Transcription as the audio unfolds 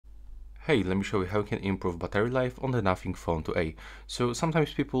Hey, let me show you how you can improve battery life on the Nothing Phone 2A. So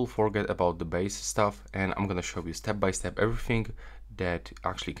sometimes people forget about the base stuff, and I'm gonna show you step by step everything that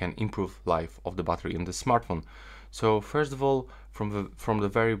actually can improve life of the battery in the smartphone. So first of all, from the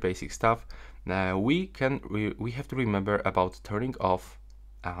very basic stuff, we have to remember about turning off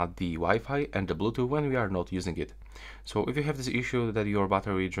the Wi-Fi and the Bluetooth when we are not using it. So if you have this issue that your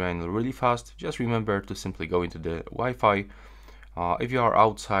battery drains really fast, just remember to simply go into the Wi-Fi. If you are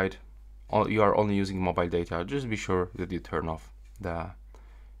outside, or you are only using mobile data, just be sure that you turn off the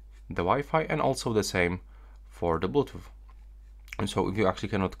Wi-Fi, and also the same for the Bluetooth. And so if you actually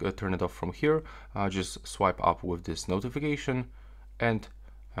cannot turn it off from here, just swipe up with this notification and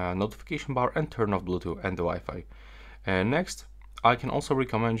notification bar and turn off Bluetooth and the Wi-Fi. And next, I can also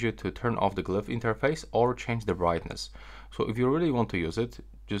recommend you to turn off the glyph interface or change the brightness. So if you really want to use it,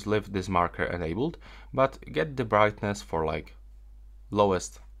 just leave this marker enabled, but get the brightness for like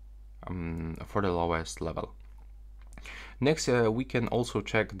lowest for the lowest level. Next, we can also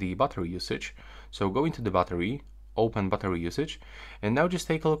check the battery usage. So go into the battery, open battery usage, and now just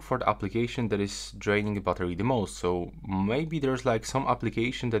take a look for the application that is draining the battery the most. So maybe there's like some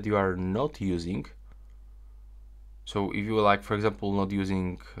application that you are not using. So if you like, for example, not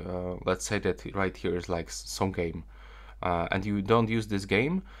using, let's say that right here is like some game, and you don't use this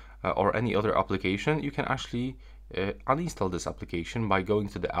game or any other application, you can actually uninstall this application by going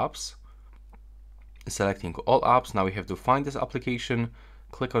to the apps, selecting all apps. Now we have to find this application,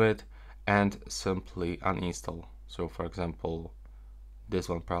 click on it, and simply uninstall. So for example, this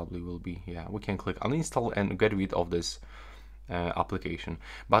one probably will be, yeah, we can click uninstall and get rid of this application.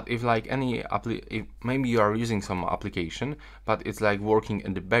 But if like if maybe you are using some application but it's like working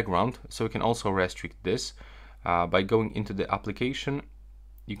in the background, so you can also restrict this by going into the application.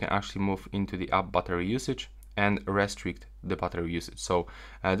 You can actually move into the app battery usage and restrict the battery usage. So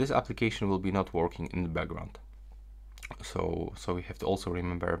this application will be not working in the background. So we have to also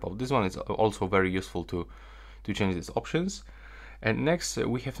remember about this one. It's also very useful to change these options. And next,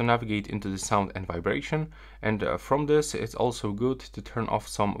 we have to navigate into the sound and vibration. And from this, it's also good to turn off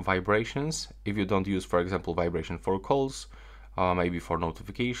some vibrations if you don't use, for example, vibration for calls, maybe for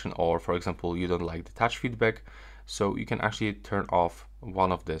notification, or for example, you don't like the touch feedback. So you can actually turn off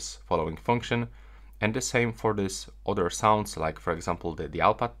one of this following function. And the same for this other sounds, like for example, the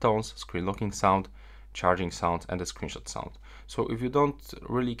iPad tones, screen locking sound, charging sound, and the screenshot sound. So if you don't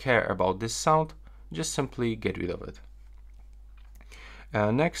really care about this sound, just simply get rid of it.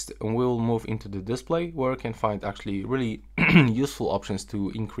 Next, we'll move into the display, where you can find actually really useful options to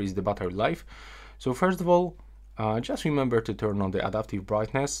increase the battery life. So first of all, just remember to turn on the adaptive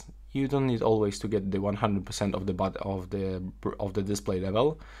brightness. You don't need always to get the 100% of the display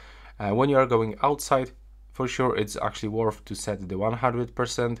level. When you are going outside, for sure it's actually worth to set the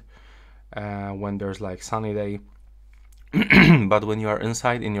 100% when there's like sunny day. But when you are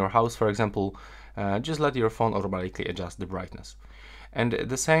inside in your house, for example, just let your phone automatically adjust the brightness. And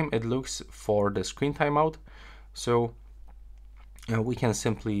the same it looks for the screen timeout. So we can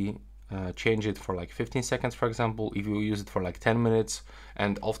simply change it for like 15 seconds, for example. If you use it for like 10 minutes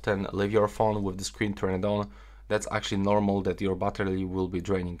and often leave your phone with the screen turned on, that's actually normal that your battery will be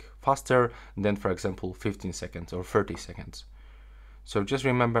draining faster than, for example, 15 seconds or 30 seconds. So just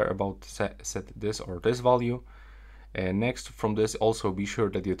remember about set this or this value. And next, from this, also be sure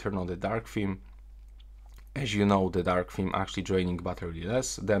that you turn on the dark theme. As you know, the dark theme actually draining battery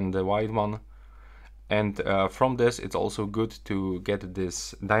less than the white one. And from this, it's also good to get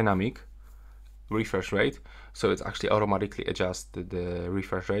this dynamic refresh rate, so it's actually automatically adjust the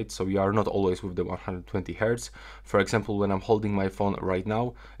refresh rate, so you are not always with the 120 Hertz. For example, when I'm holding my phone right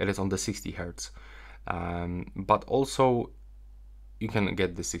now, it is on the 60 Hertz, but also you can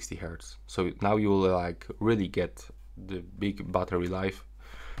get the 60 Hertz. So now you will like really get the big battery life,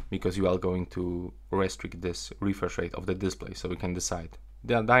 because you are going to restrict this refresh rate of the display, so you can decide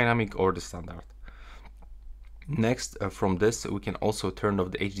the dynamic or the standard. Next, from this, we can also turn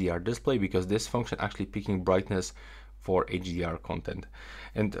off the HDR display, because this function actually picking brightness for HDR content.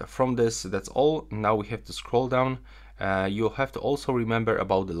 And from this, that's all. Now we have to scroll down. You'll have to also remember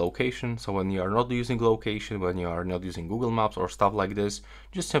about the location. So when you are not using location, when you are not using Google Maps or stuff like this,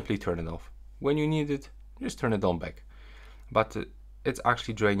 just simply turn it off. When you need it, just turn it on back. But it's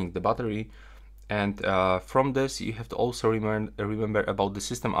actually draining the battery. And from this, you have to also remember about the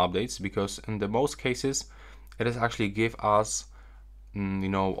system updates, because in the most cases, it is actually give us, you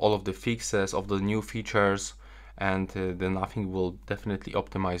know, all of the fixes of the new features, and the Nothing will definitely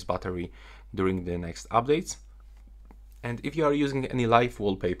optimize battery during the next updates. And if you are using any live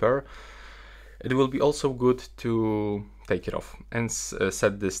wallpaper, It will be also good to take it off and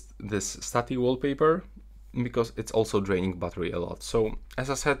set this static wallpaper, because it's also draining battery a lot. So as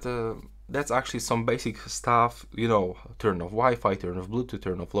I said, that's actually some basic stuff, you know, turn off Wi-Fi, turn off Bluetooth,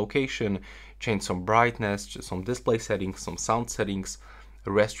 turn off location, change some brightness, some display settings, some sound settings,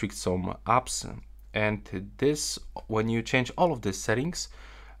 restrict some apps. And this, when you change all of these settings,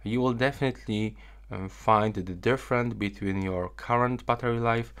 you will definitely find the difference between your current battery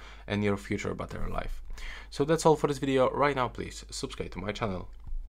life and your future battery life. So that's all for this video. Right now, please subscribe to my channel.